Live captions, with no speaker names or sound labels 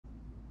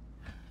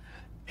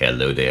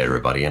Hello there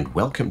everybody and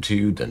welcome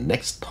to the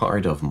next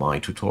part of my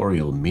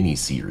tutorial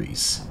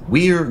mini-series.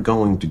 We're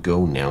going to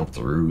go now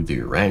through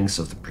the ranks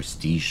of the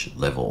prestige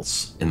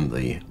levels in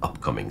the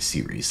upcoming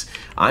series.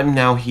 I'm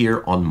now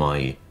here on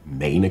my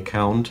main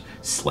account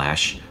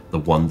slash the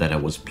one that I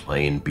was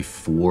playing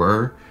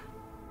before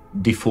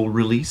the full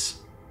release.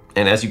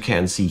 And as you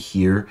can see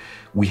here,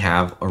 we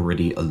have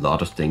already a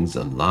lot of things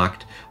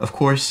unlocked. Of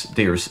course,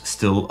 there's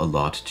still a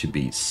lot to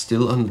be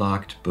still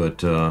unlocked,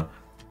 but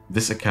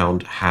this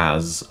account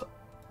has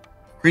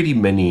pretty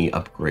many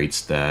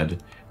upgrades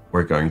that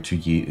we're going to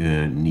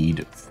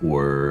need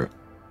for,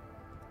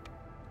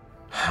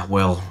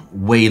 well,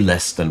 way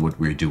less than what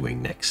we're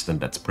doing next, and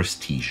that's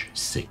Prestige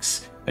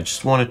 6. I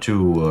just wanted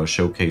to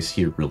showcase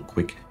here real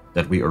quick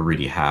that we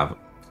already have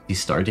the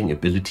starting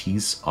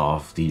abilities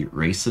of the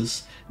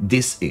races.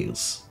 This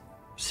is,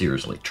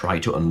 seriously, try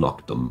to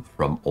unlock them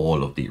from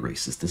all of the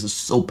races. This is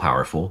so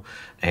powerful,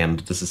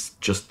 and this is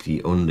just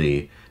the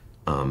only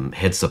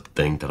heads up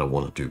thing that I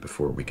want to do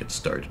before we get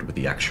started with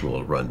the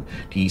actual run.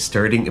 The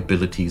starting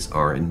abilities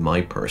are, in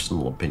my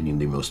personal opinion,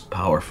 the most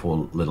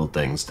powerful little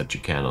things that you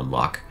can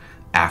unlock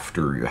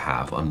after you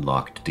have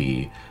unlocked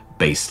the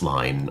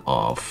baseline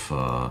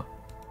of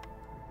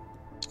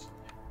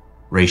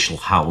racial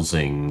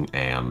housing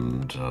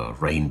and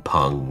rain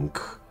punk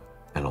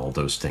and all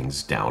those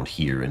things down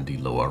here in the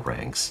lower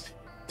ranks.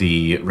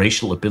 The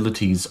racial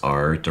abilities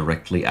are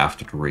directly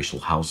after the racial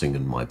housing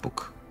in my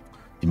book.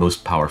 The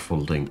most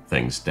powerful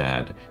things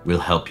that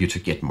will help you to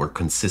get more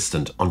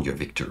consistent on your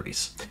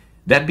victories.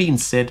 That being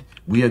said,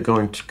 we are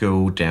going to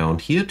go down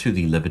here to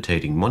the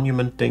levitating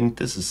monument thing.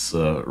 This is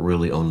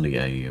really only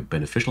a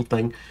beneficial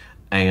thing,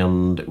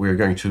 and we're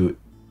going to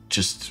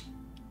just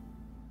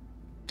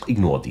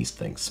ignore these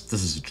things.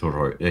 This is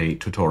a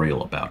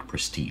tutorial about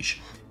Prestige.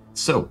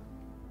 So,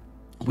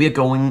 we are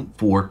going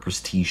for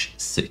Prestige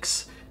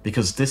 6,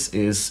 because this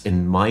is,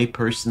 in my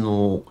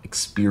personal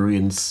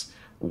experience,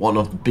 one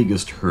of the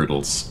biggest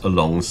hurdles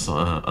along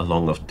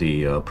of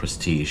the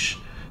prestige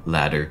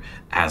ladder,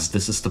 as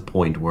this is the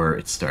point where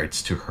it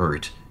starts to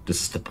hurt.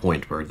 This is the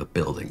point where the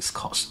buildings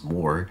cost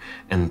more,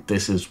 and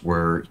this is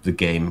where the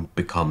game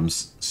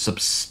becomes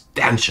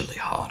substantially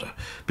harder,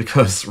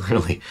 because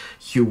really,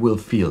 you will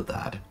feel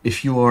that.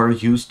 If you are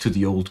used to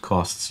the old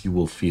costs, you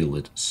will feel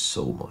it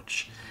so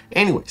much.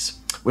 Anyways,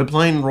 we're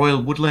playing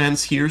Royal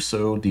Woodlands here,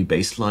 so the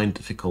baseline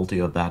difficulty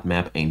of that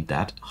map ain't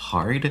that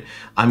hard.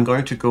 I'm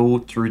going to go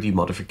through the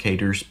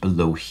modificators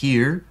below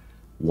here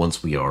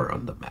once we are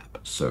on the map.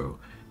 So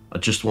I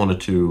just wanted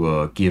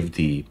to give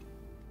the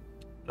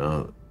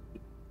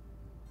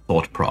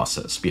thought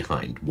process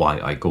behind why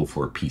I go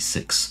for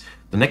P6.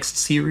 The next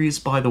series,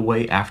 by the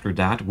way, after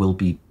that will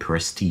be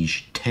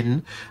Prestige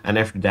 10, and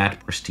after that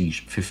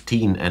Prestige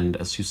 15, and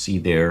as you see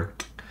there,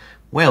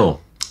 well,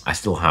 I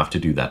still have to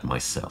do that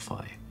myself.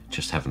 I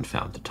just haven't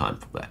found the time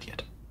for that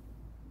yet.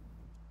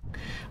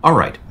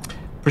 Alright,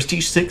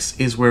 Prestige 6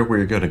 is where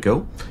we're gonna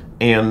go,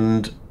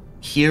 and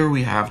here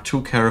we have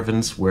two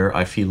caravans where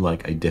I feel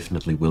like I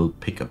definitely will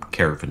pick up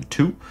Caravan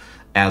 2,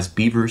 as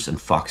beavers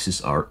and foxes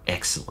are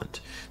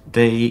excellent.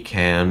 They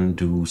can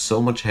do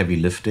so much heavy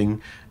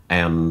lifting,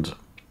 and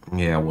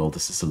yeah, well,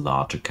 this is a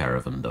larger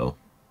caravan though.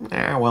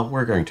 Well,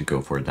 we're going to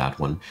go for that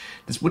one.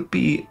 This would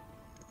be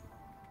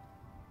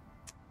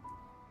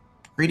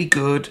pretty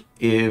good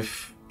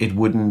if it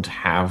wouldn't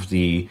have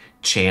the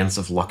chance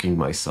of locking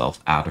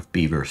myself out of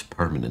beavers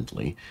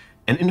permanently.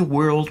 And in a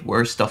world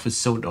where stuff is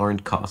so darn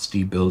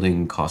costly,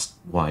 building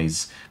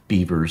cost-wise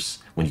beavers,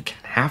 when you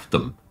can have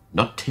them,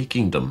 not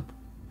taking them,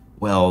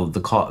 well,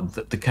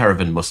 the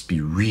caravan must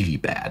be really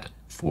bad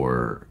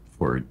for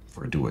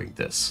doing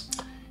this.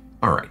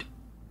 All right.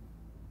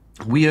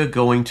 We are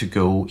going to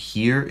go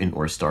here in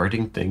our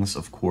starting things,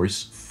 of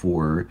course,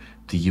 for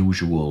the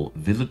usual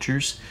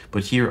villagers,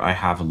 but here I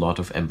have a lot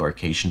of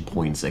embarkation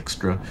points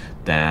extra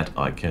that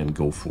I can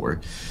go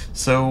for.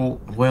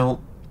 So,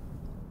 well,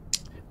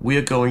 we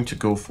are going to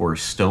go for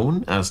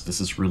stone, as this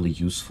is really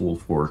useful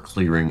for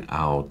clearing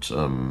out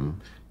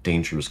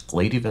dangerous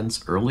glade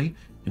events early,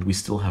 and we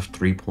still have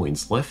 3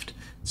 points left.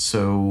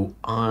 So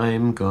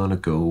I'm gonna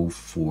go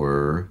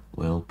for,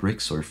 well,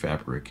 bricks or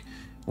fabric.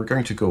 We're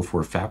going to go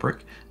for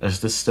fabric,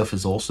 as this stuff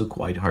is also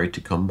quite hard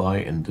to come by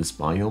in this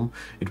biome.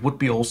 It would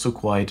be also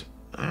quite,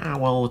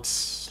 well,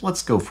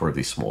 let's go for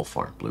the small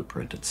farm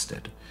blueprint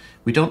instead.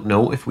 We don't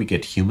know if we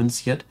get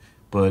humans yet,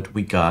 but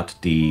we got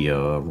the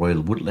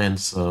Royal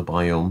Woodlands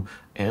biome,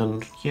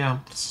 and yeah,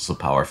 this is a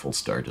powerful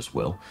start as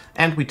well.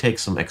 And we take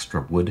some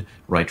extra wood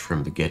right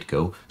from the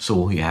get-go, so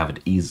we have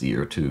it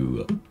easier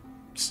to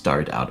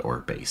start out our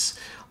base.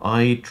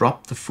 I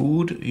dropped the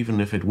food, even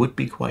if it would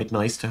be quite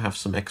nice to have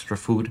some extra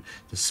food.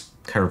 This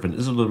caravan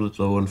is a little bit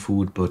low on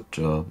food, but,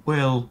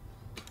 well,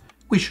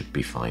 we should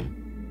be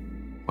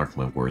fine. Mark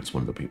my words,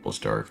 when the people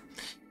starve.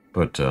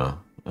 But,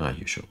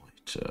 usually,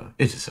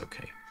 it is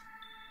okay.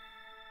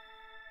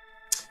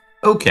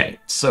 Okay,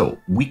 so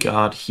we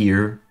got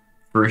here,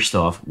 first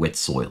off, wet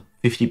soil.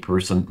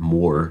 50%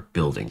 more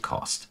building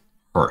cost.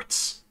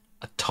 Hurts.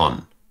 A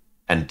ton.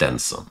 And then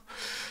some.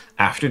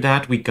 After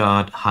that, we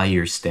got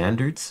higher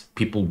standards.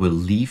 People will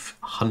leave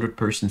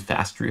 100%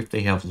 faster if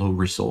they have low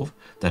resolve.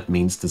 That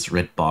means this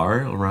red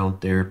bar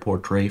around their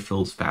portrait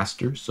fills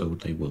faster, so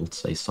they will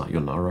say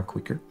sayonara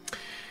quicker.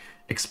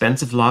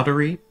 Expensive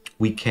lottery.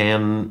 We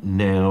can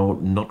now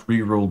not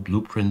reroll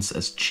blueprints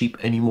as cheap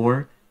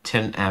anymore.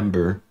 10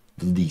 amber,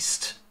 the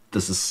least.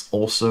 This is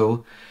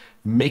also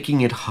making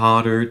it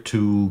harder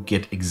to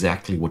get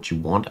exactly what you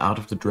want out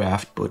of the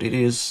draft, but it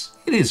is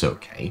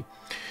okay.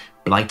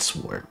 Blight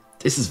Swarm.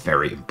 This is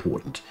very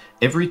important.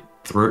 Every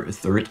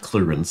third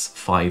clearance,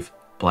 5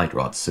 Blight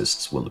Rot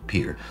Cysts will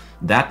appear.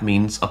 That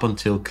means up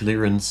until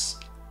clearance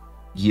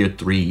year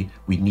 3,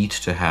 we need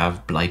to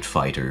have Blight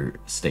Fighter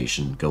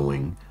station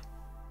going,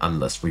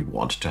 unless we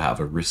want to have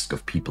a risk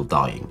of people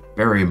dying.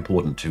 Very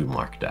important to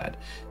mark that.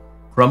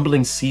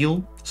 Crumbling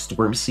Seal.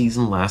 Storm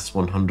season lasts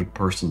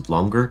 100%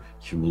 longer.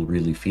 You will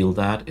really feel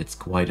that. It's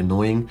quite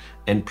annoying.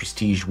 And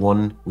Prestige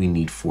 1, we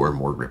need 4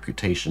 more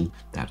reputation.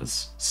 That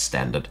is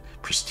standard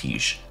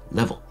prestige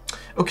level.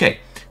 Okay,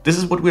 this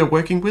is what we are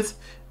working with,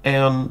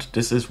 and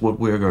this is what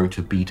we're going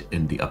to beat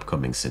in the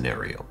upcoming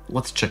scenario.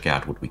 Let's check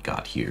out what we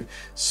got here.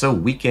 So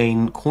we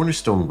gain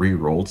Cornerstone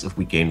rerolls if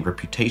we gain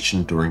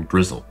reputation during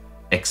Drizzle.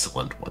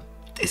 Excellent one.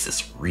 This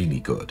is really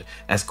good.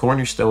 As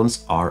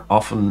Cornerstones are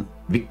often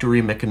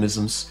victory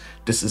mechanisms,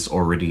 this is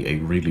already a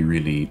really,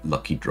 really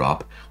lucky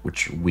drop,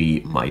 which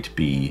we might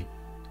be,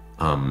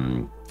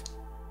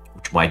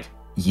 which might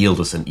yield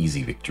us an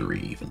easy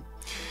victory even.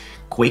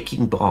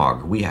 Quaking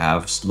Bog, we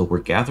have slower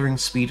gathering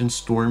speed in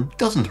Storm,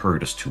 doesn't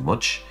hurt us too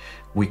much.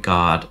 We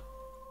got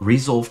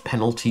resolve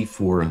penalty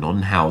for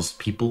non-housed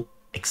people,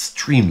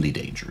 extremely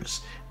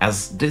dangerous,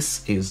 as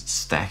this is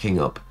stacking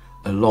up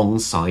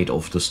alongside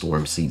of the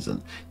Storm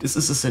season. This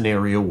is a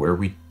scenario where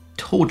we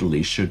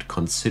totally should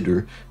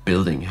consider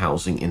building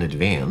housing in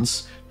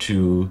advance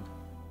to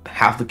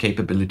have the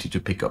capability to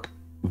pick up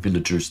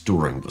villagers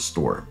during the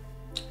storm,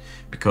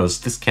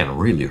 because this can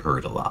really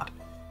hurt a lot.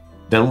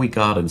 Then we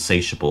got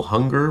Insatiable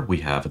Hunger. We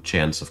have a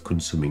chance of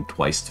consuming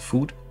twice the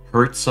food.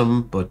 Hurts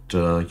some, but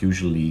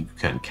usually you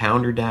can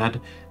counter that.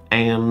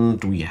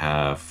 And we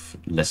have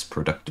less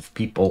productive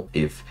people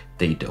if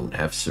they don't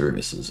have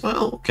services.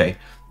 Well, okay.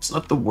 It's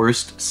not the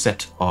worst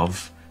set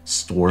of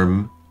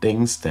storm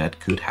things that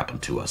could happen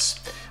to us.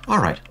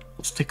 Alright,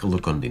 let's take a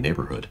look on the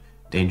neighborhood.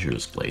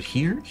 Dangerous Glade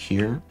here,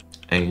 here,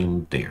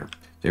 and there.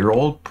 They're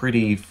all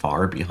pretty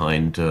far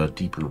behind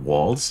deeper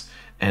walls.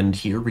 And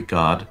here we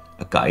got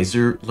a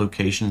geyser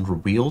location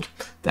revealed.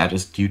 That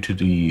is due to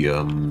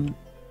the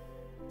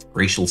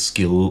racial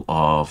skill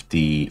of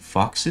the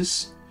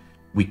foxes.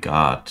 We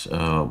got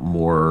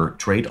more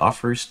trade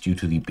offers due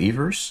to the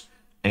beavers.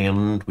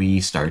 And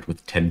we start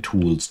with 10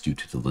 tools due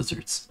to the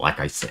lizards. Like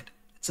I said,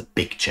 it's a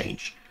big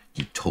change.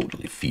 You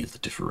totally feel the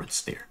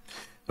difference there.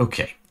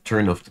 Okay,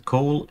 turn off the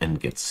coal and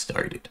get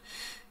started.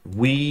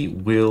 We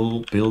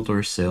will build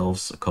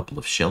ourselves a couple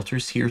of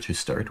shelters here to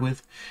start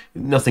with.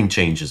 Nothing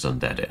changes on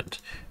that end.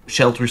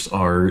 Shelters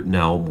are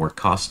now more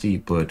costly,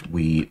 but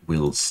we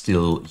will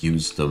still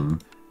use them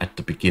at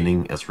the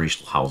beginning, as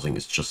racial housing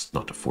is just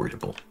not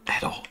affordable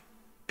at all,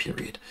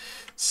 period.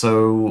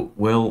 So,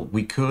 well,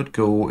 we could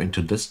go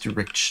into this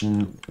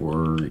direction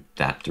or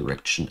that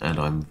direction, and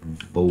I'm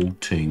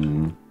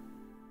voting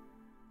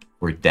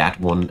for that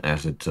one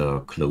as it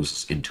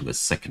closes into a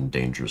second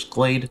Dangerous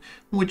Glade,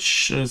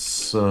 which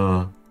is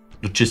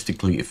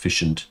logistically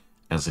efficient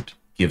as it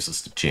gives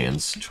us the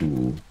chance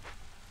to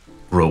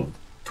grow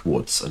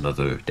towards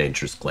another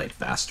Dangerous Glade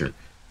faster.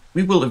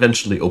 We will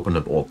eventually open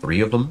up all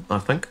 3 of them, I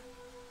think,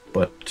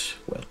 but,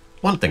 well,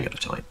 one thing at a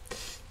time.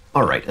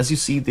 Alright, as you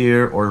see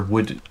there, our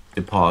wood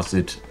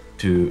deposit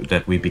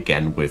that we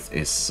began with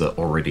is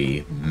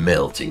already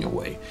melting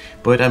away.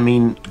 But I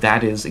mean,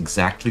 that is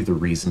exactly the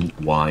reason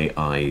why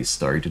I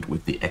started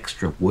with the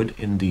extra wood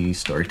in the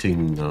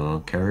starting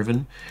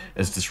caravan,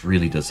 as this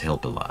really does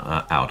help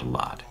out a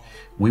lot.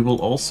 We will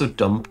also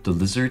dump the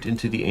lizard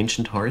into the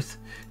ancient hearth.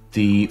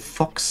 The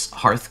fox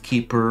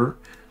hearthkeeper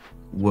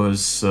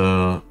was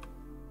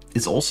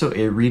is also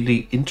a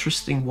really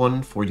interesting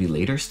one for the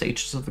later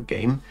stages of the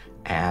game,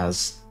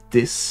 as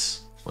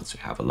this, once you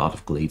have a lot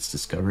of glades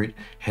discovered,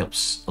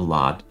 helps a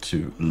lot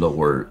to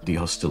lower the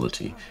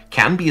hostility.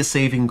 Can be a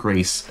saving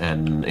grace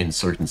and in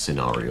certain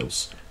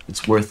scenarios.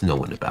 It's worth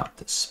knowing about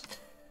this.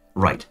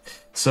 Right,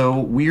 so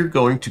we're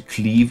going to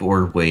cleave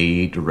our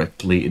way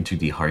directly into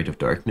the Heart of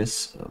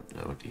Darkness,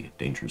 no, the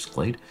Dangerous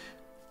Glade,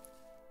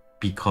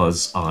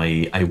 because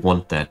I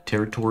want that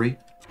territory,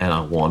 and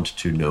I want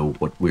to know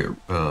what we're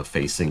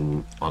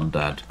facing on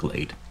that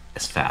glade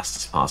as fast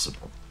as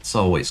possible. It's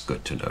always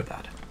good to know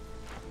that.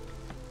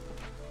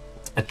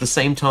 At the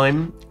same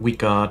time, we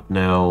got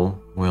now,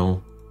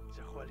 well,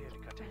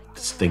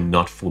 this thing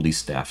not fully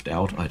staffed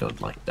out. I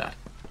don't like that.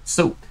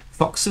 So,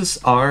 foxes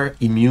are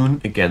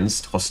immune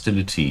against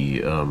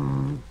hostility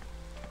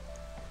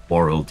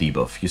moral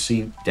debuff. You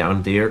see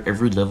down there,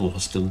 every level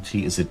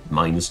hostility is at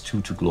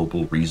 -2 to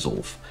global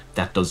resolve.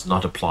 That does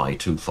not apply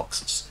to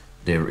foxes.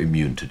 They're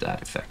immune to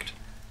that effect.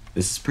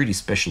 This is pretty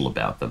special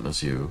about them,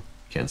 as you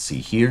can see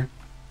here.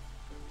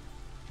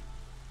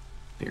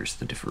 There's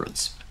the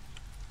difference.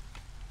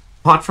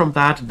 Apart from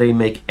that, they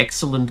make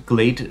excellent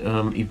Glade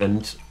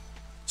event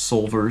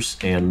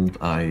solvers, and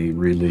I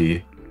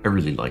really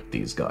like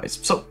these guys.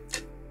 So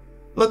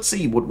let's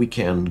see what we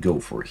can go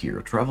for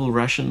here. Travel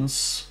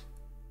rations,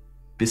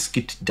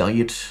 biscuit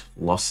diet,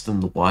 lost in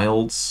the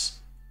wilds,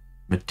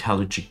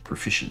 metallurgic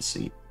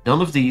proficiency.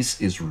 None of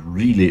these is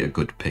really a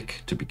good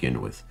pick to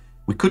begin with.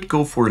 We could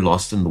go for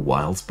lost in the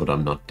wilds, but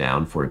I'm not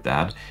down for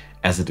that.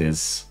 As it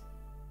is,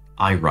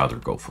 I rather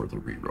go for the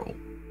reroll.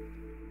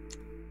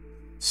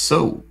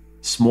 So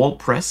small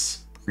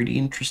press, pretty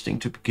interesting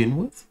to begin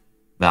with.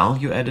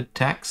 Value added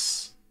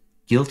tax,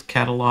 guild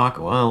catalog,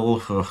 well,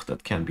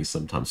 that can be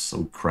sometimes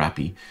so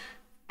crappy.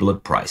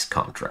 Blood price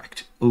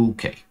contract.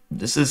 Okay,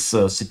 this is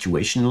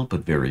situational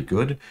but very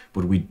good,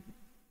 but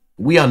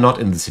we are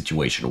not in the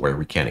situation where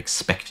we can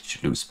expect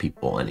to lose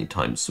people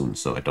anytime soon,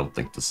 so I don't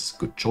think this is a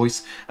good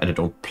choice, and I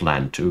don't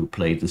plan to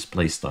play this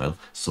playstyle,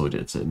 so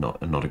it's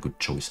not a good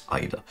choice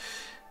either.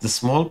 The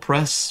small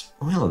press,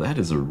 well, that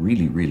is a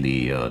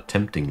really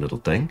tempting little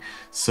thing.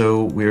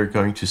 So we're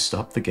going to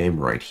stop the game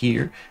right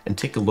here and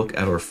take a look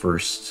at our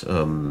first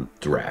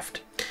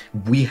draft.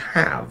 We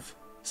have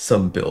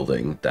some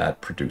building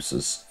that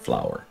produces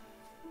flour.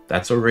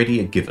 That's already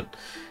a given.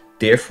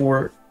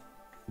 Therefore,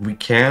 we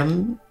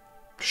can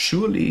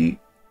surely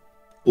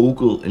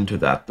ogle into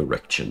that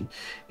direction.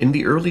 In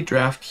the early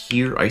draft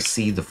here, I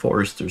see the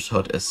Forester's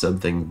Hut as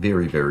something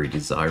very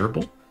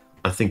desirable.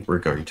 I think we're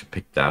going to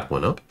pick that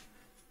one up.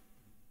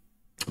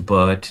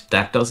 But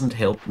that doesn't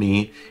help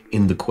me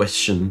in the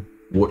question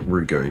what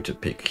we're going to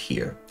pick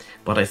here.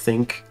 But I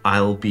think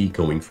I'll be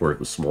going for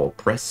the small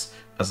press.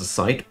 As a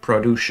side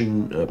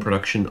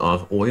production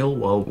of oil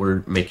while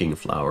we're making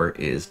flour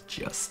is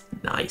just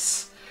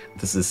nice.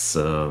 This is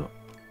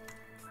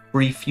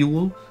free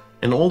fuel,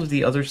 and all of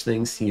the other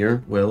things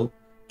here, well,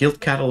 Guild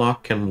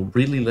Catalog can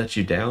really let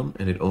you down,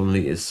 and it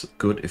only is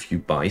good if you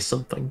buy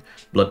something.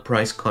 Blood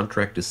price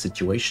contract is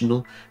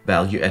situational.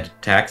 Value added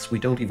tax, we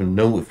don't even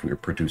know if we're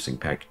producing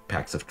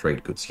packs of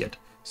trade goods yet.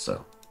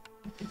 So,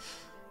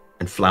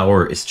 and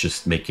flour is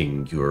just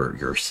making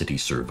your city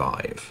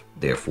survive.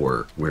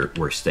 Therefore,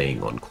 we're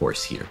staying on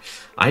course here.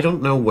 I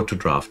don't know what to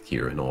draft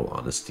here, in all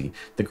honesty.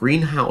 The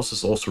greenhouse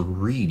is also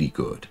really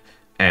good,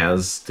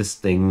 as this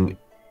thing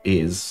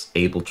is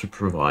able to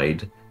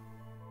provide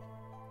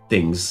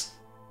things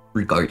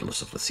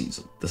regardless of the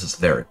season. This is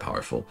very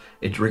powerful.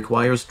 It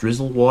requires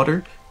drizzle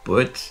water,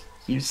 but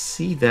you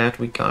see that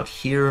we got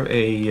here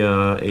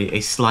a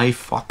sly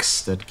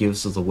fox that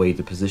gives us away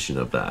the position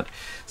of that.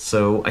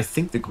 So I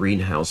think the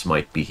greenhouse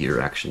might be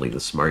here actually the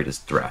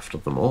smartest draft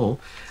of them all,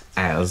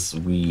 as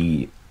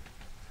we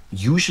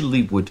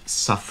usually would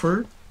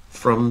suffer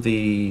from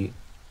the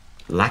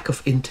lack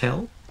of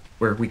intel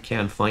where we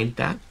can find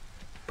that.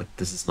 But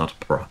this is not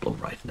a problem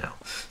right now.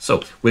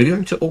 So we're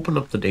going to open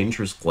up the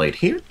Dangerous Glade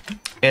here,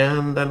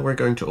 and then we're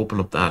going to open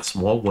up that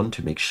small one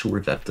to make sure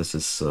that this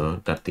is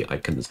that the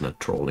icon is not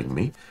trolling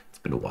me. It's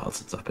been a while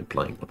since I've been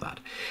playing with that.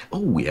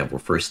 Oh, we have our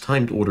first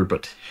timed order,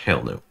 but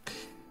hell no.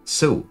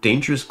 So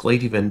Dangerous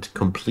Glade event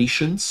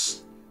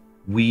completions.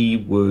 We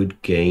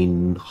would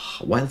gain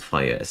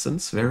Wildfire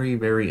Essence,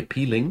 very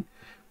appealing.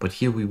 But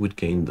here we would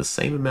gain the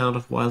same amount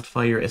of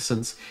Wildfire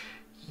Essence.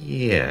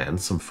 Yeah,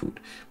 and some food.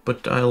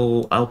 But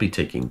I'll be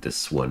taking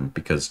this one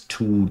because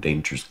 2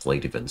 Dangerous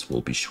Glade events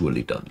will be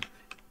surely done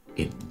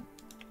in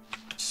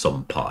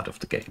some part of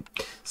the game.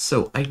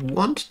 So I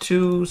want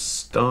to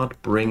start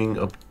bringing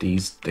up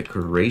these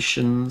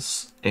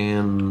decorations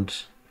and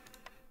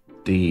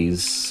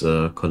these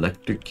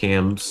collector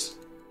camps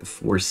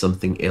before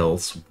something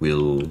else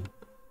will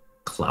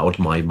cloud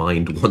my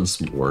mind once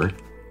more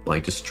by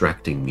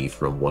distracting me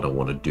from what I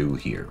want to do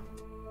here.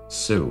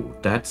 So,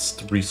 that's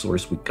the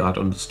resource we got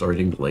on the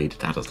starting blade.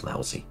 That is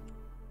lousy.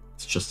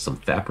 It's just some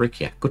fabric.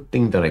 Yeah, good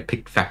thing that I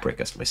picked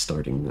fabric as my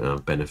starting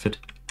benefit.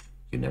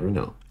 You never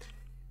know.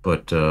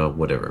 But,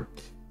 whatever.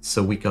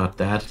 So we got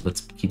that.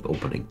 Let's keep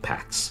opening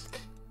packs.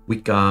 We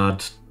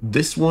got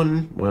this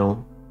one.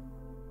 Well,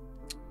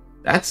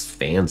 that's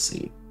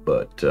fancy.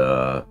 But,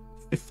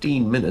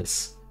 15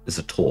 minutes is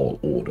a tall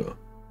order,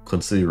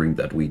 considering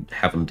that we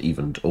haven't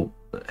even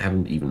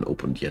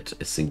opened yet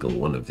a single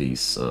one of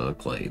these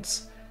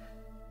glades.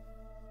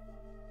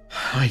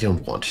 I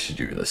don't want to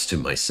do this to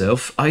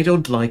myself. I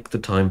don't like the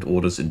timed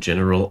orders in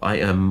general. I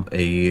am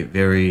a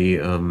very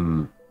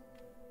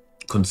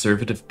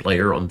conservative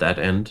player on that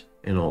end,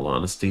 in all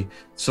honesty.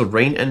 So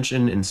rain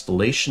engine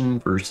installation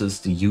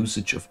versus the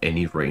usage of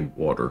any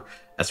rainwater.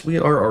 As we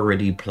are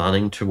already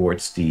planning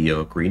towards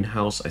the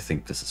greenhouse, I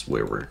think this is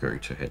where we're going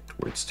to head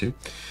towards to.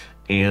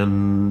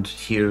 And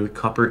here,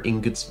 copper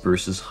ingots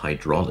versus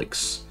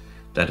hydraulics.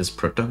 That is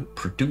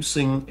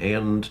producing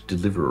and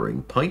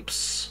delivering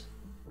pipes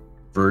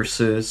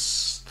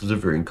versus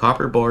delivering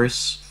copper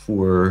bars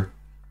for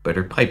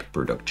better pipe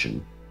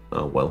production.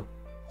 Well,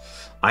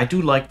 I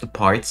do like the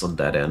parts on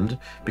that end,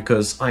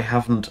 because I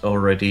haven't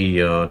already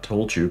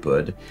told you,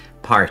 but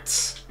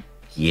parts,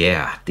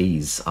 yeah,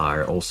 these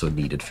are also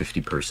needed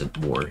 50%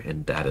 more,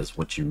 and that is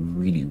what you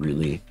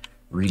really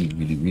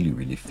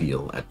really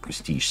feel at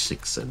Prestige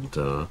 6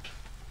 and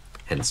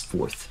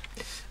henceforth.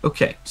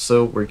 Okay,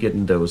 so we're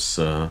getting those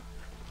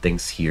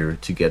things here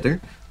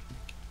together.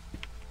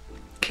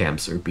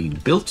 Camps are being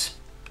built,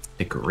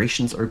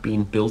 decorations are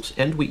being built,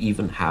 and we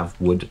even have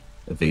wood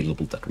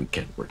available that we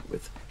can work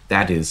with.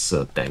 That is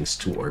thanks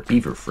to our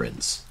beaver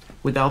friends.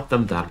 Without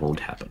them, that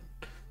won't happen.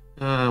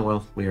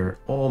 Well, we're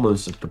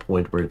almost at the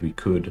point where we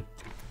could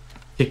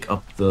pick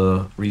up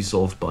the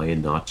resolve by a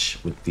notch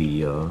with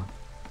the... Oh,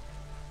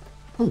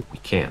 we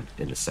can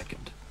in a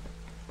second.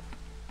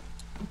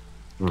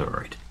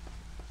 Alright.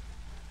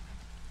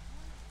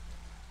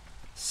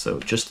 So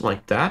just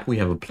like that, we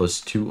have a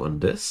 +2 on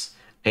this.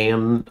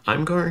 And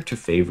I'm going to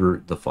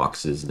favor the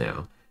foxes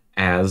now,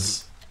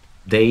 as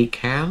they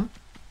can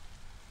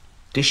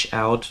dish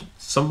out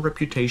some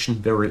reputation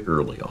very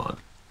early on.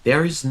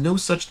 There is no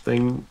such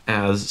thing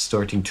as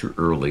starting too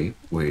early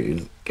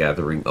with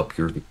gathering up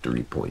your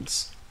victory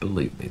points.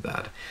 Believe me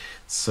that.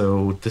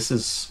 So this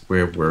is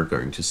where we're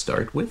going to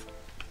start with.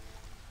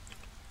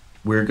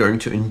 We're going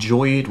to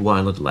enjoy it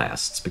while it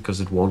lasts, because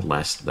it won't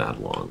last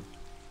that long.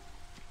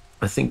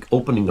 I think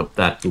opening up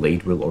that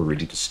glade will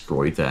already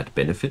destroy that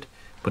benefit,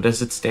 but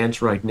as it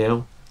stands right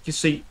now, you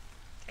see,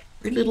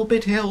 every little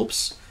bit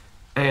helps,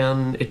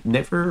 and it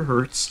never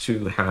hurts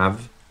to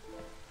have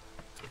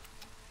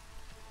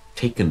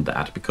taken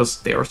that,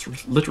 because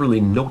there's literally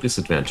no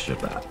disadvantage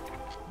of that.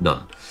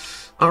 None.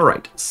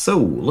 Alright, so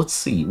let's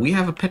see. We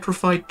have a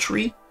petrified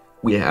tree,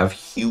 we have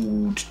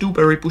huge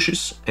dewberry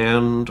bushes,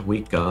 and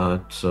we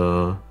got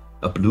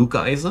a blue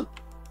geyser,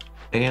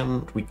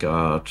 and we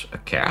got a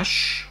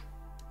cache.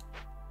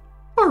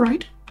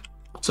 Alright,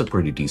 that's a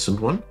pretty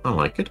decent one. I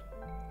like it.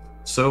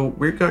 So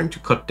we're going to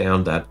cut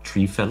down that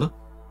tree fella,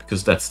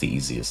 because that's the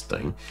easiest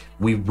thing.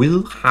 We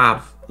will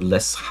have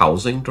less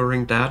housing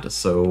during that,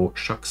 so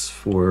shucks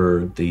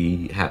for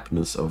the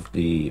happiness of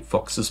the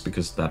foxes,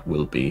 because that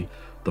will be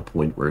the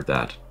point where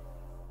that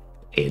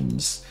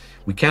ends.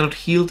 We cannot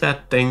heal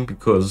that thing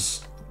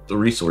because the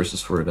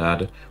resources for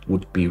that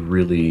would be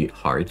really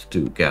hard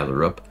to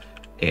gather up,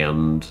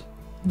 and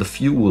the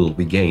fuel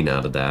we gain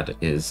out of that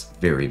is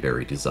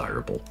very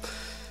desirable.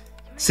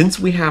 Since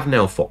we have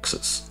now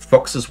foxes,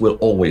 foxes will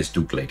always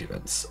do glade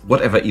events.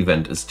 Whatever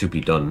event is to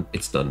be done,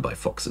 it's done by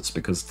foxes,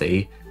 because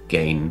they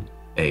gain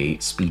a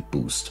speed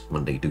boost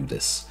when they do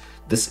this.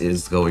 This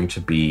is going to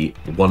be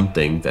one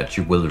thing that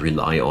you will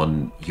rely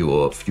on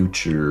your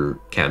future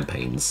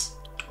campaigns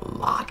a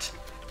lot,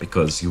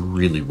 because you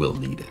really will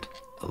need it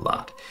a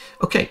lot.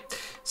 Okay,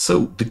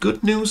 so the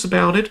good news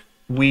about it,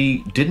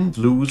 we didn't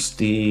lose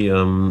the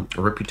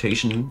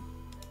reputation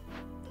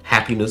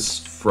happiness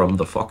from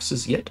the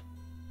foxes yet.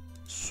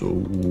 So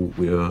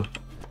we're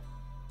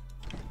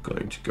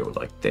going to go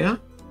like there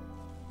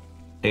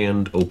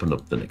and open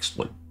up the next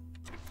one,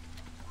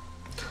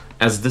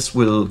 as this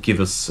will give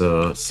us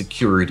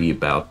security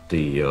about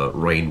the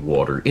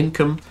rainwater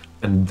income,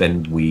 and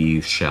then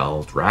we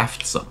shall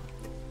draft some.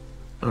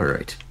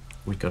 Alright,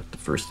 we got the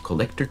first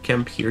collector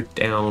camp here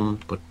down,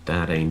 but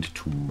that ain't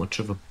too much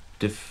of a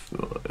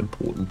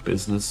important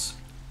business.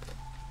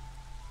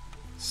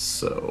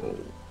 So...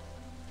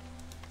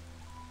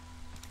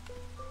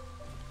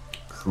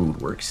 crude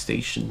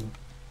workstation,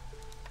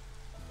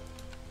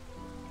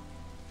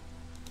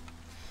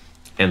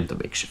 and the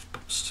makeshift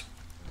post.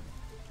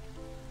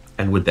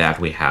 And with that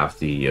we have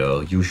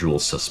the usual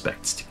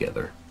suspects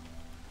together.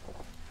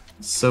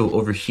 So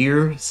over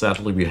here,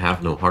 sadly we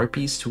have no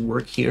harpies to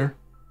work here,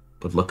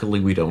 but luckily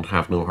we don't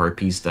have no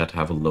harpies that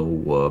have a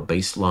low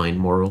baseline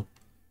moral.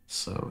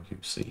 So you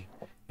see,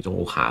 it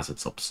all has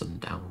its ups and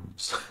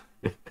downs.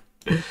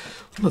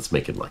 Let's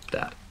make it like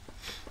that.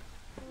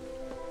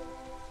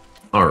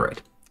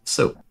 Alright.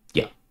 So,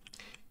 yeah,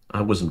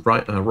 I wasn't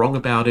wrong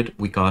about it.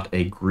 We got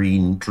a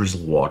green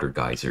drizzle water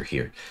geyser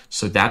here.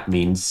 So that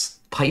means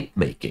pipe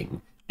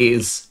making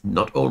is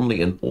not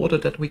only an order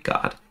that we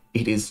got,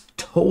 it is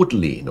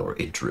totally in our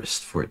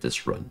interest for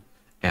this run,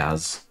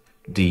 as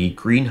the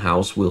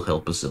greenhouse will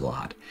help us a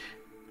lot.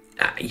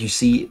 You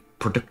see,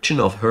 production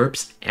of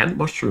herbs and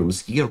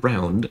mushrooms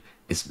year-round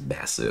is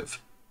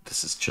massive.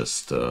 This is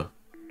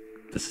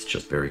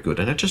just very good.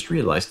 And I just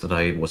realized that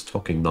I was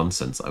talking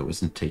nonsense. I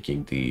wasn't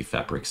taking the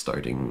fabric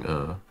starting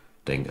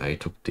thing. I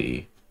took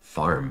the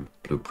farm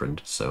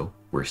blueprint, so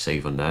we're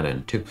safe on that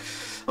end too.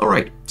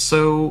 Alright,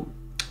 so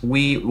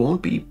we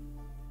won't be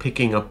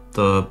picking up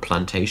the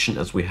plantation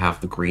as we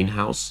have the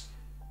greenhouse.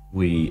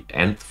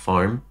 And the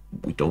farm.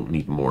 We don't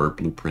need more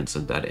blueprints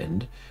in that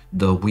end.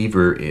 The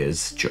weaver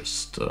is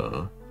just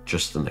the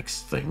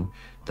next thing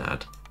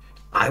that...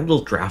 I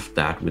will draft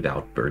that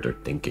without further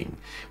thinking.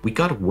 We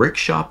got a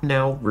workshop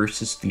now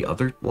versus the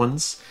other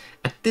ones.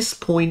 At this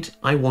point,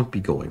 I won't be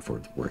going for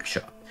the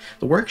workshop.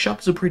 The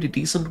workshop is a pretty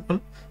decent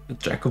one, a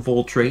jack of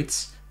all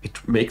trades.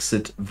 It makes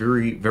it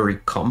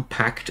very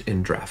compact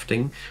in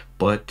drafting,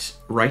 but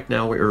right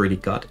now we already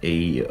got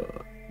a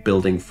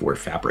building for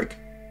fabric.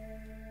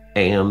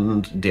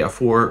 and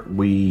therefore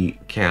we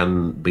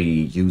can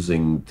be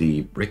using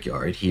the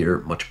brickyard here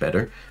much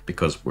better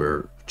because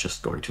we're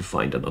just going to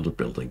find another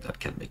building that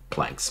can make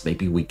planks.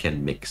 Maybe we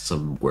can make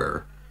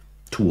somewhere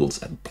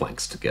tools and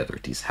planks together.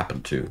 These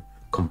happen to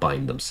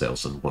combine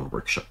themselves in one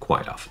workshop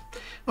quite often.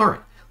 All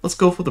right, let's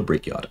go for the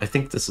brickyard. I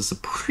think this is a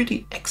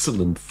pretty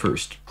excellent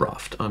first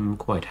draft. I'm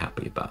quite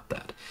happy about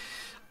that.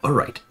 All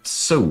right,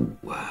 so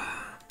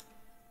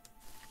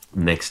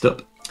next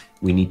up,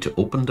 we need to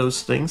open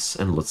those things,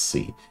 and let's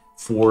see.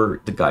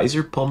 For the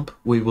geyser pump,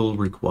 we will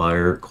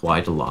require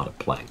quite a lot of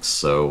planks,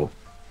 so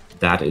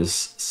that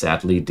is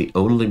sadly the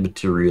only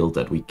material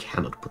that we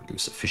cannot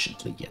produce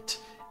efficiently yet.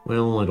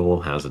 Well, it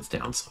all has its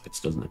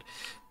downsides, doesn't it?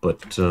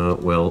 But,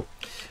 well,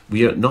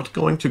 we are not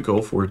going to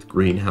go for the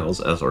greenhouse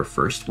as our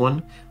first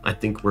one. I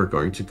think we're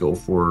going to go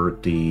for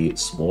the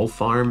small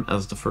farm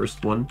as the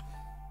first one,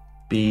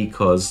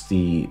 because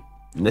the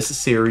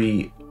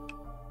necessary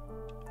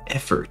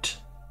effort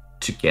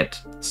to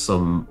get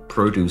some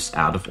produce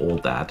out of all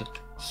that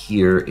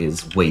here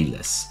is way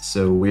less.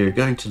 So we're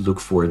going to look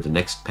for the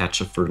next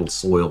patch of fertile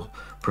soil,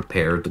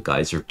 prepare the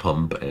geyser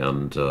pump,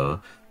 and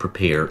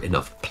prepare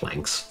enough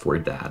planks for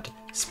that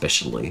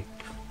especially,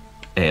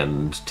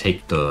 and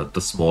take the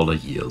smaller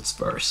yields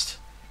first.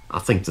 I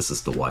think this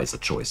is the wiser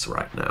choice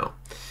right now.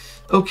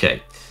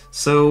 Okay,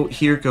 so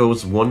here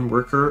goes one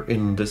worker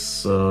in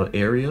this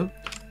area,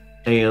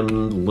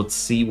 and let's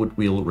see what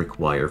we'll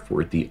require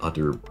for the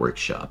other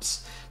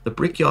workshops. The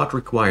brickyard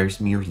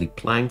requires merely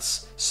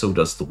planks, so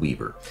does the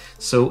weaver.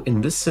 So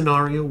in this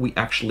scenario, we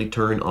actually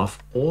turn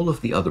off all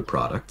of the other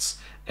products,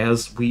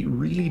 as we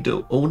really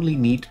do only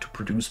need to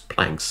produce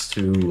planks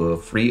to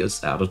free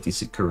us out of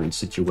this current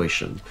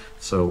situation.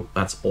 So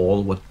that's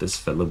all what this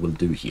fella will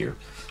do here.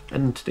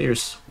 And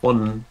there's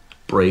one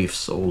brave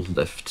soul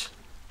left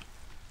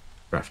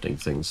crafting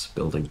things,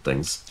 building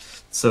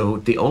things. So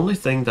the only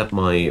thing that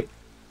my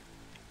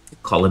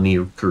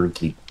colony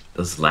currently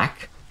does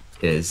lack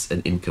is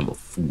an income of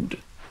food.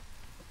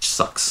 Which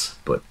sucks,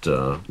 but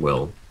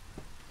well,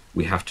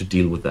 we have to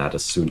deal with that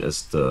as soon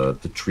as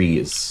the tree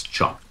is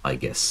chopped, I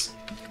guess.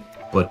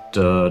 But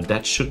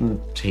that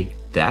shouldn't take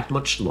that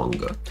much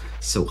longer.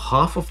 So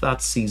half of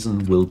that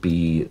season will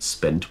be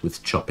spent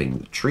with chopping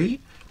the tree,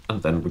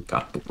 and then we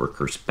got the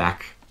workers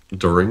back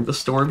during the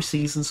storm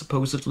season,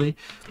 supposedly,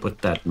 but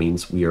that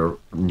means we are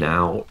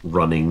now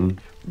running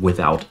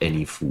without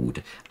any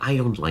food. I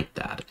don't like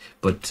that,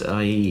 but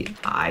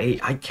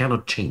I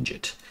cannot change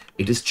it.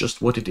 It is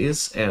just what it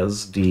is.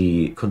 As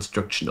the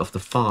construction of the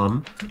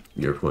farm,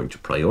 we are going to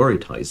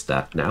prioritize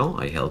that now.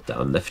 I held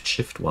down left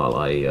shift while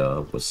I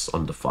was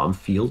on the farm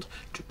field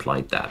to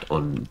apply that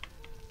on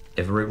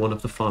every one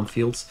of the farm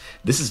fields.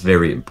 This is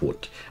very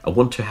important. I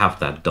want to have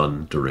that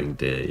done during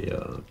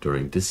the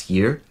during this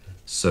year,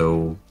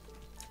 so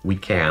we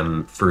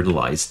can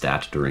fertilize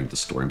that during the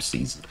storm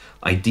season.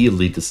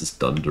 Ideally, this is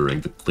done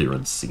during the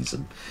clearance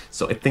season.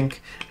 So I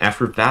think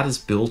after that is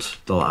built,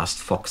 the last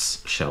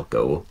fox shall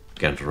go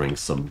gathering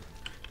some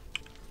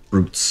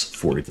fruits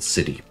for the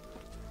city.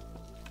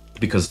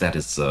 Because that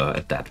is,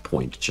 at that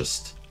point,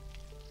 just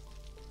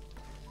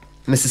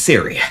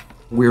necessary.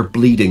 We're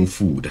bleeding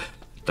food.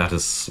 That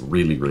is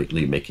really,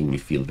 really making me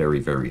feel very,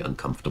 very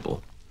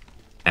uncomfortable.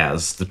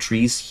 As the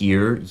trees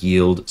here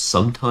yield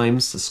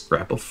sometimes a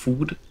scrap of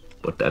food,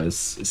 but that is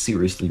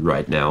seriously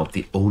right now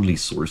the only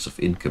source of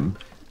income,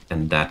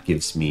 and that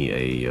gives me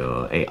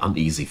a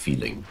uneasy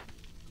feeling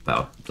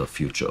about the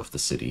future of the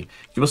city.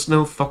 You must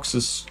know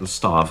foxes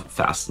starve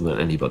faster than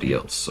anybody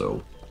else,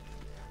 so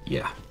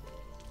yeah.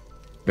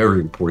 Very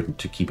important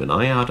to keep an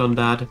eye out on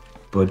that,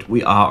 but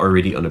we are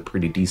already on a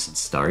pretty decent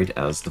start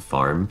as the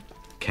farm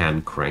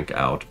can crank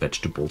out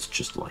vegetables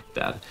just like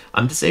that.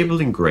 I'm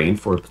disabling grain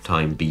for the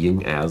time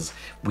being, as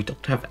we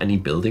don't have any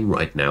building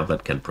right now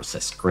that can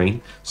process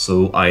grain,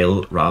 so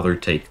I'll rather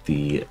take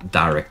the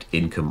direct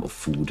income of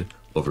food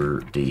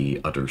over the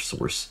other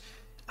source.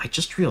 I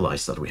just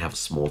realized that we have a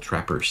small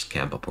trapper's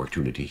camp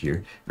opportunity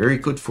here. Very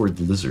good for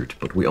the lizard,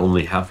 but we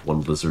only have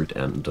one lizard,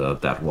 and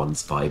that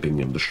one's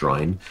vibing in the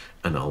shrine,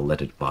 and I'll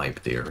let it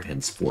vibe there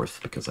henceforth,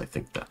 because I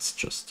think that's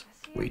just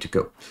the way to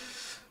go.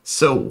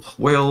 So,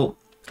 well,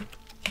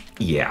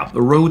 yeah,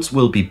 the roads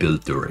will be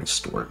built during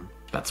storm.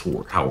 That's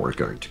how we're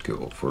going to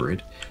go for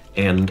it.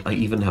 And I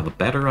even have a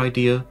better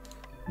idea.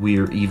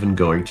 We're even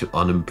going to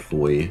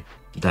unemploy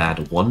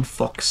that one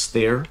fox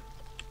there,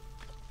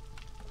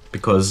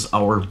 because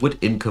our wood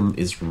income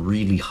is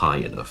really high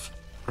enough.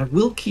 I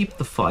will keep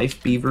the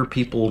 5 beaver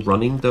people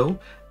running though,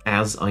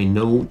 as I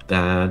know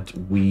that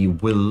we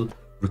will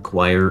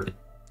require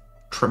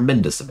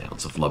tremendous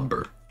amounts of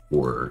lumber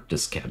for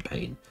this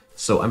campaign.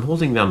 So I'm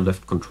holding down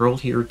left control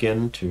here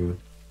again to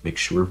make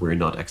sure we're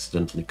not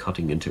accidentally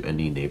cutting into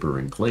any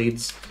neighboring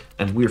glades,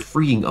 and we're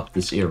freeing up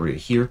this area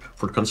here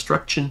for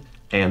construction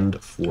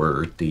and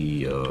for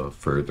the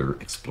further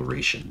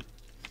exploration.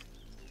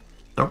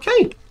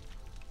 Okay.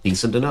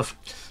 Decent enough.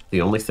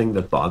 The only thing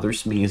that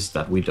bothers me is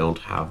that we don't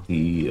have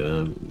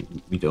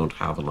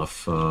enough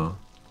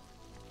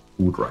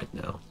food right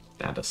now.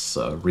 That is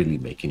really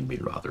making me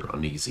rather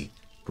uneasy.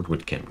 But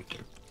what can we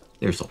do?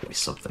 There's always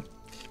something.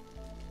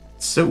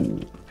 So,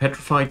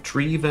 Petrified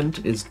Tree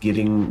event is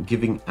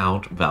giving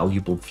out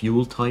valuable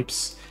fuel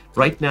types.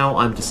 Right now,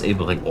 I'm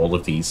disabling all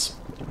of these.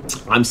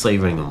 I'm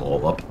saving them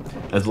all up.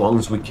 As long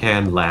as we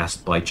can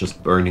last by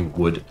just burning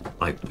wood,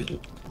 I will.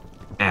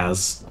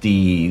 As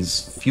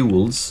these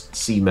fuels,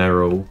 sea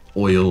marrow,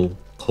 oil,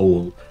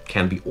 coal,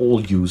 can be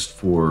all used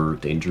for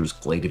dangerous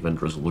glade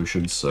event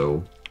resolution,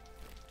 so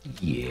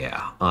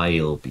yeah,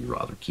 I'll be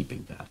rather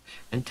keeping that.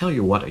 And tell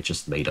you what, I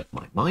just made up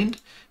my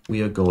mind.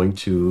 We are going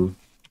to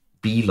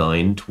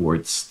beeline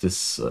towards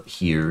this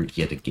here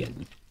yet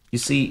again. You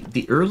see,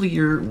 the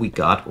earlier we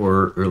got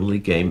our early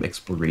game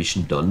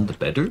exploration done, the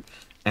better,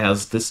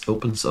 as this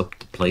opens up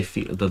the play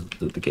field,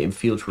 the game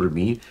field for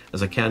me,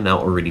 as I can now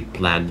already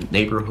plan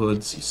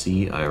neighborhoods. You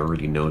see, I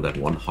already know that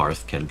one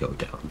hearth can go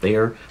down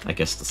there. I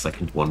guess the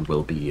second one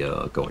will be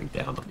going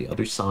down on the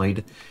other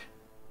side.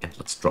 And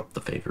let's drop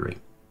the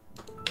favoring.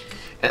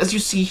 As you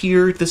see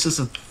here, this is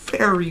a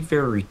very,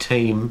 very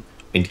tame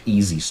and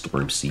easy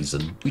storm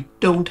season. We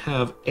don't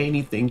have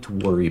anything to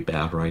worry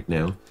about right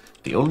now.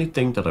 The only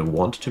thing that I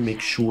want to make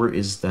sure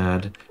is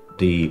that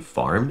the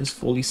farm is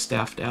fully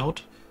staffed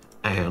out,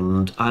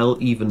 and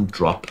I'll even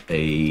drop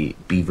a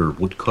beaver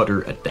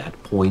woodcutter at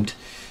that point,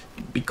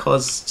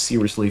 because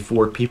seriously,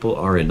 4 people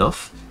are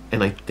enough,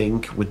 and I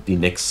think with the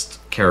next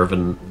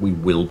caravan we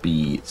will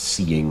be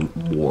seeing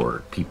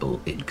more people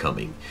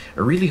incoming. I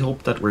really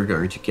hope that we're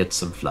going to get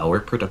some flower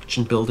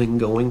production building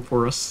going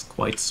for us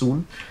quite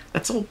soon.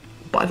 That's all,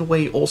 by the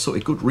way, also a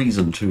good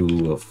reason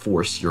to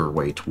force your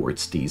way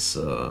towards these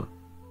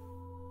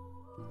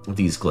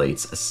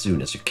glades as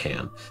soon as you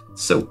can.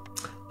 So,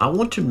 I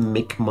want to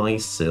make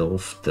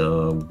myself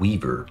the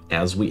weaver,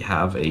 as we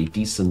have a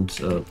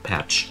decent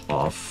patch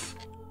of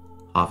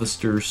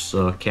harvesters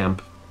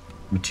camp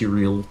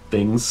material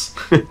things.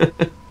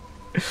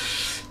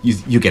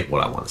 You get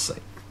what I want to say.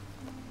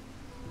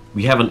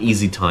 We have an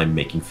easy time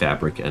making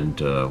fabric, and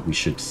we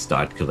should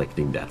start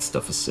collecting that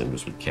stuff as soon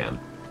as we can.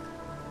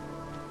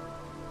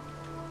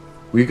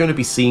 We're going to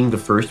be seeing the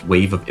first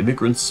wave of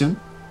immigrants soon,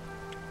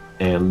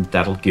 and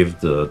that'll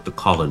give the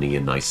colony a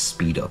nice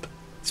speed up.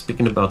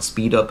 Speaking about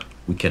speed up,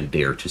 we can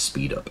dare to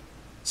speed up.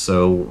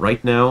 So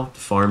right now, the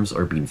farms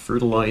are being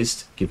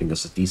fertilized, giving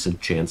us a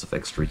decent chance of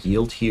extra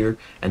yield here,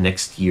 and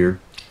next year,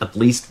 at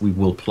least we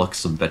will pluck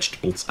some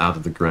vegetables out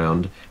of the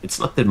ground. It's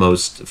not the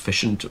most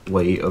efficient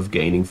way of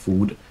gaining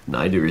food,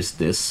 neither is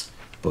this,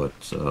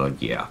 but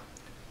yeah,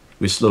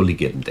 we're slowly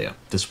getting there.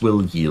 This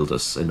will yield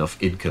us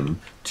enough income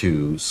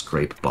to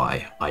scrape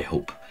by, I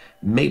hope.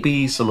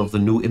 Maybe some of the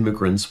new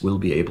immigrants will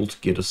be able to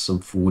get us some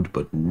food,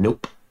 but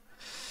nope.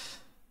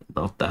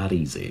 Not that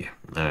easy.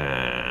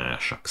 Ah,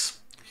 shucks.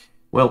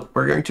 Well,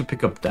 we're going to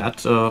pick up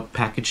that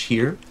package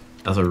here,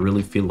 as I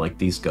really feel like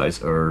these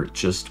guys are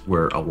just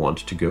where I want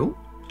to go.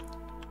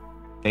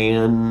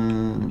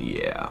 And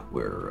yeah,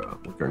 we're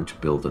going to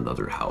build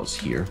another house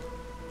here.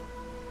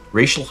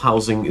 Racial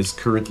housing is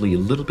currently a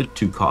little bit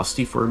too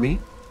costly for me,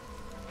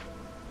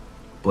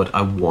 but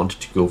I want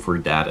to go for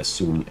that as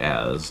soon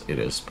as it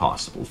is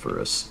possible for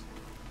us.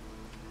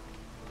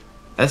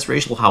 As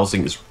racial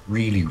housing is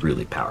really,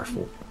 really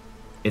powerful.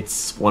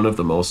 It's one of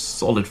the most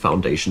solid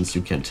foundations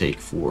you can take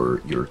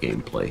for your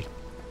gameplay.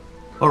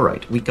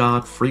 Alright, we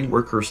got 3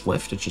 workers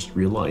left. I just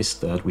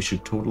realized that we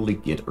should totally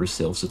get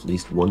ourselves at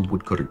least 1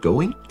 woodcutter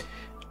going.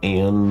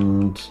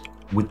 And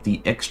with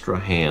the extra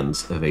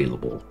hands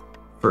available,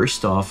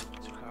 first off,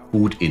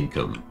 food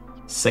income.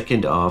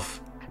 Second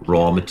off,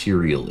 raw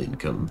material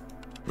income.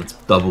 Let's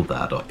double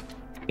that up.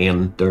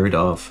 And third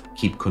off,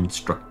 keep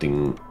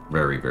constructing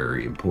very,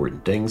 very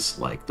important things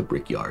like the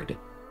brickyard.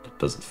 That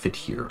doesn't fit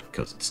here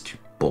because it's too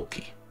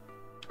bulky.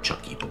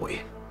 Chunky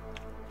boy.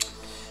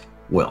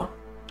 Well,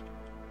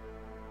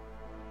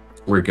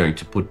 we're going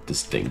to put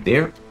this thing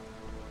there.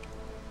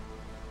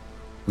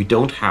 We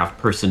don't have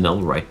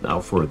personnel right now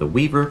for the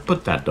weaver,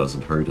 but that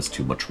doesn't hurt us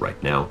too much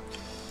right now.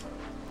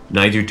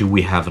 Neither do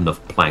we have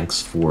enough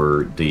planks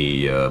for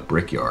the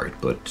brickyard,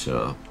 but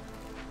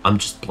I'm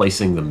just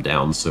placing them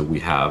down so we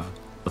have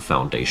the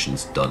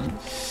foundations done.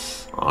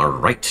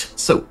 Alright,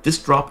 so this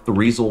dropped the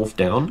resolve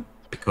down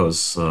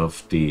because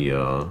of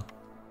the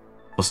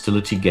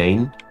hostility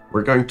gain.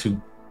 We're going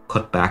to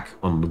cut back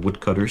on the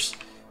woodcutters,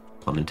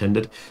 pun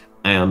intended,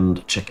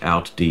 and check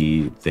out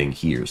the thing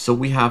here. So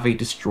we have a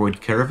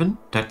destroyed caravan.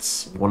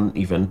 That's one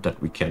event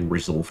that we can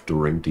resolve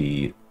during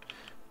the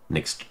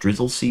next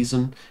drizzle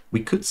season.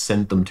 We could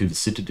send them to the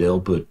Citadel,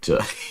 but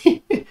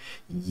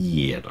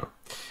yeah, no.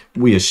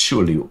 We are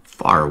surely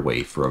far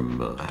away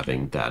from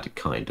having that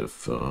kind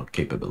of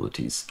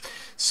capabilities.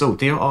 So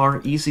there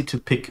are easy to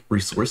pick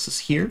resources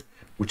here,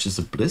 which is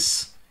a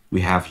bliss.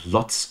 We have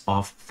lots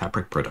of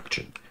fabric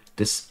production.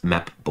 This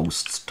map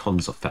boasts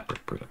tons of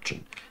fabric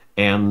production.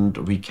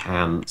 And we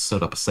can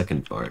set up a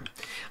second farm.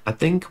 I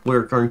think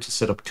we're going to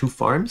set up 2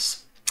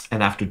 farms.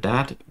 And after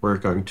that, we're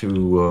going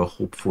to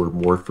hope for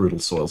more fertile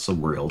soil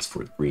somewhere else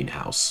for the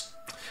greenhouse.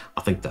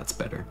 I think that's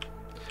better.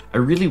 I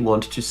really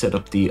want to set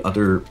up the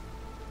other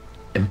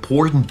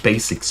important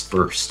basics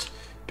first.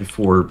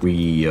 before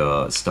we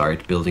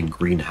start building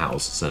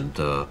greenhouses and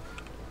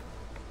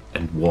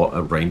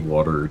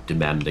rainwater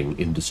demanding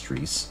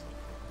industries.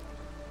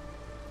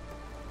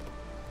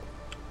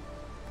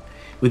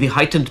 With the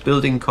heightened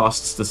building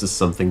costs, this is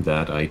something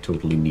that I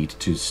totally need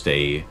to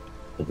stay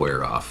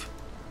aware of,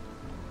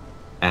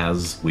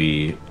 as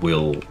we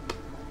will,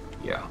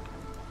 yeah.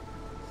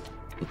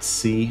 Let's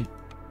see.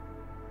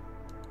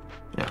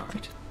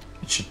 Alright,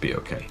 it should be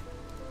okay.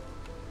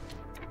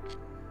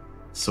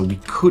 So we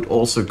could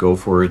also go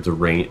for the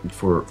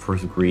for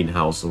the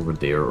greenhouse over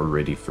there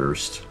already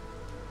first.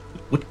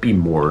 It would be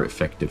more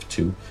effective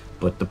too,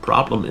 but the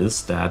problem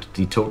is that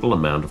the total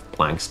amount of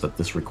planks that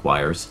this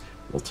requires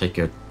will take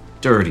a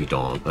dirty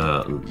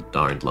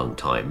darn long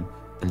time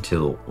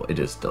until it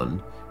is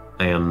done,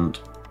 and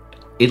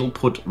it'll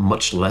put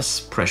much less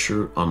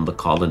pressure on the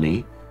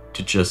colony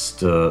to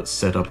just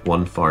set up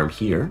one farm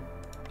here,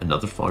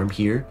 another farm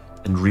here,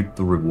 and reap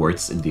the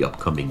rewards in the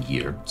upcoming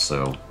year.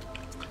 So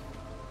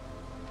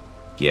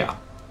yeah,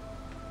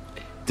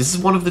 this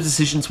is one of the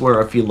decisions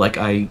where I feel like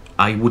I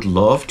would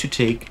love to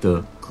take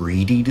the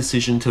greedy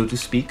decision, so to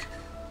speak,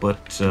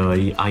 but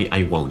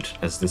I won't,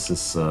 as this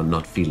is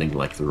not feeling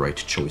like the right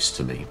choice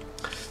to me.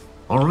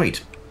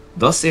 Alright,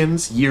 thus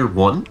ends year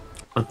 1.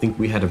 I think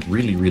we had a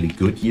really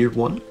good year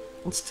 1.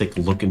 Let's take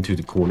a look into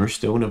the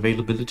cornerstone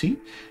availability.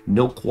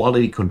 No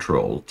quality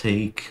control.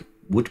 Take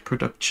wood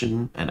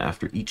production, and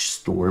after each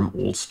storm,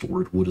 all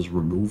stored wood is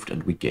removed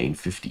and we gain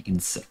 50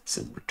 insects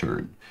in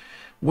return.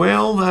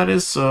 Well, that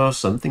is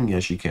something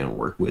as you can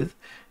work with.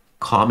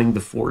 Calming the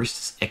forest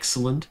is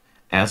excellent,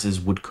 as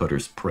is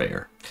Woodcutter's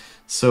Prayer.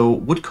 So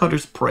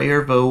Woodcutter's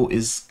Prayer, though,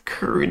 is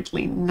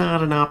currently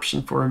not an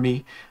option for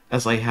me,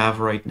 as I have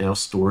right now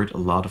stored a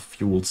lot of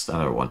fuels that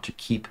I want to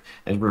keep,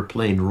 and we're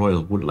playing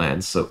Royal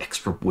Woodlands, so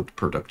extra wood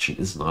production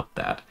is not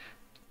that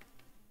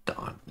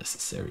darn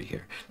necessary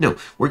here. No,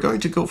 we're going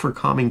to go for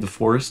Calming the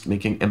Forest,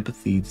 making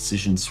empathy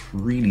decisions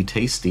really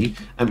tasty.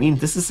 I mean,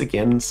 this is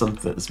again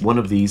something, one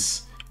of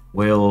these,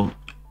 well,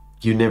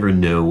 you never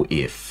know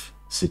if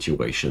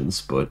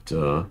situations, but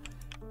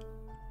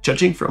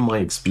judging from my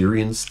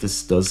experience,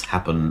 this does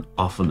happen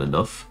often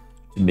enough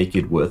to make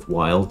it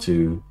worthwhile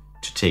to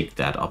take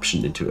that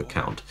option into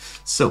account.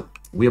 So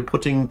we are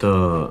putting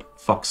the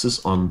foxes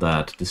on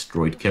that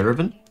destroyed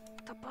caravan,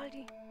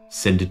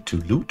 send it to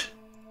loot,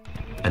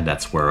 and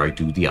that's where I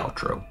do the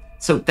outro.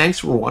 So thanks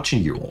for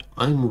watching, you all.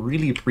 I'm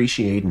really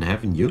appreciating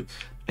having you,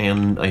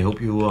 and I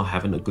hope you are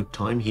having a good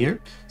time here.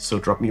 So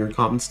drop me your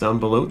comments down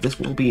below. This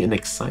will be an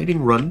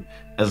exciting run,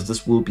 as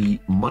this will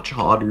be much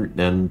harder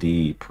than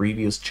the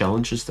previous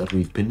challenges that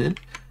we've been in,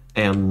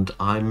 and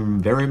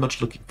I'm very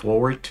much looking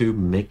forward to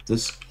make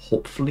this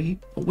hopefully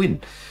a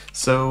win.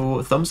 So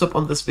a thumbs up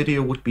on this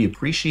video would be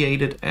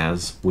appreciated,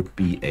 as would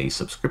be a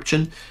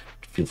subscription.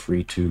 Feel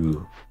free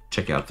to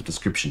check out the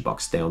description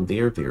box down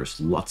there.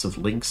 There's lots of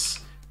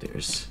links.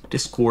 There's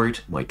Discord,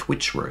 my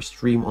Twitch, where I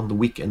stream on the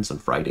weekends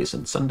and Fridays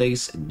and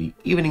Sundays in the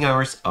evening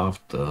hours of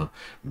the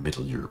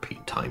Middle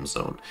European time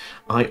zone.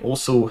 I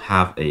also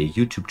have a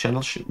YouTube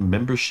channel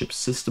membership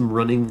system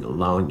running,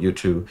 allowing you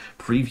to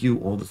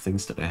preview all the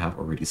things that I have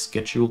already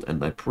scheduled,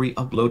 and I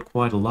pre-upload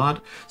quite a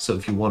lot. So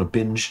if you want to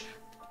binge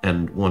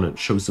and want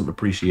to show some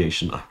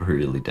appreciation, I'm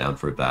really down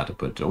for that.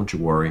 But don't you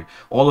worry,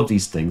 all of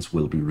these things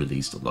will be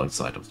released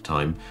alongside of the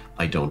time.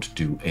 I don't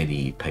do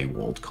any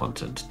paywalled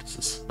content. This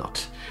is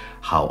not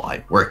how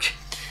I work.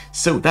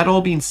 So that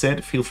all being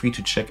said, feel free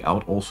to check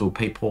out also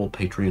PayPal,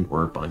 Patreon,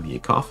 or Buy Me a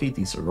Coffee.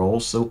 These are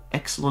also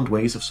excellent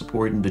ways of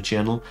supporting the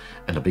channel,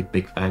 and a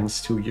big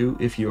thanks to you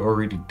if you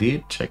already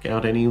did check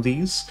out any of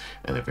these,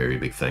 and a very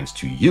big thanks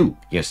to you,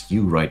 yes,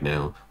 you right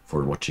now,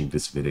 for watching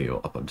this video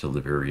up until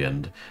the very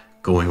end,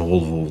 going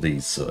all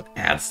these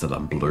ads that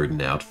I'm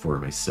blurting out for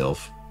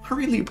myself. I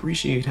really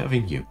appreciate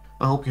having you.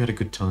 I hope you had a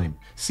good time.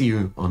 See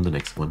you on the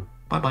next one.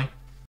 Bye bye.